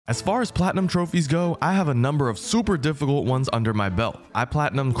As far as platinum trophies go, I have a number of super difficult ones under my belt. I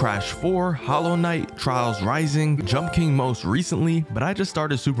platinum Crash 4, Hollow Knight, Trials Rising, Jump King most recently, but I just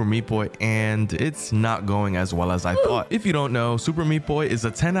started Super Meat Boy and it's not going as well as I thought. If you don't know, Super Meat Boy is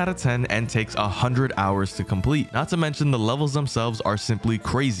a 10 out of 10 and takes 100 hours to complete. Not to mention the levels themselves are simply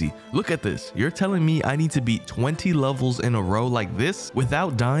crazy. Look at this. You're telling me I need to beat 20 levels in a row like this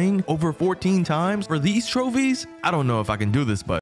without dying over 14 times for these trophies? I don't know if I can do this, but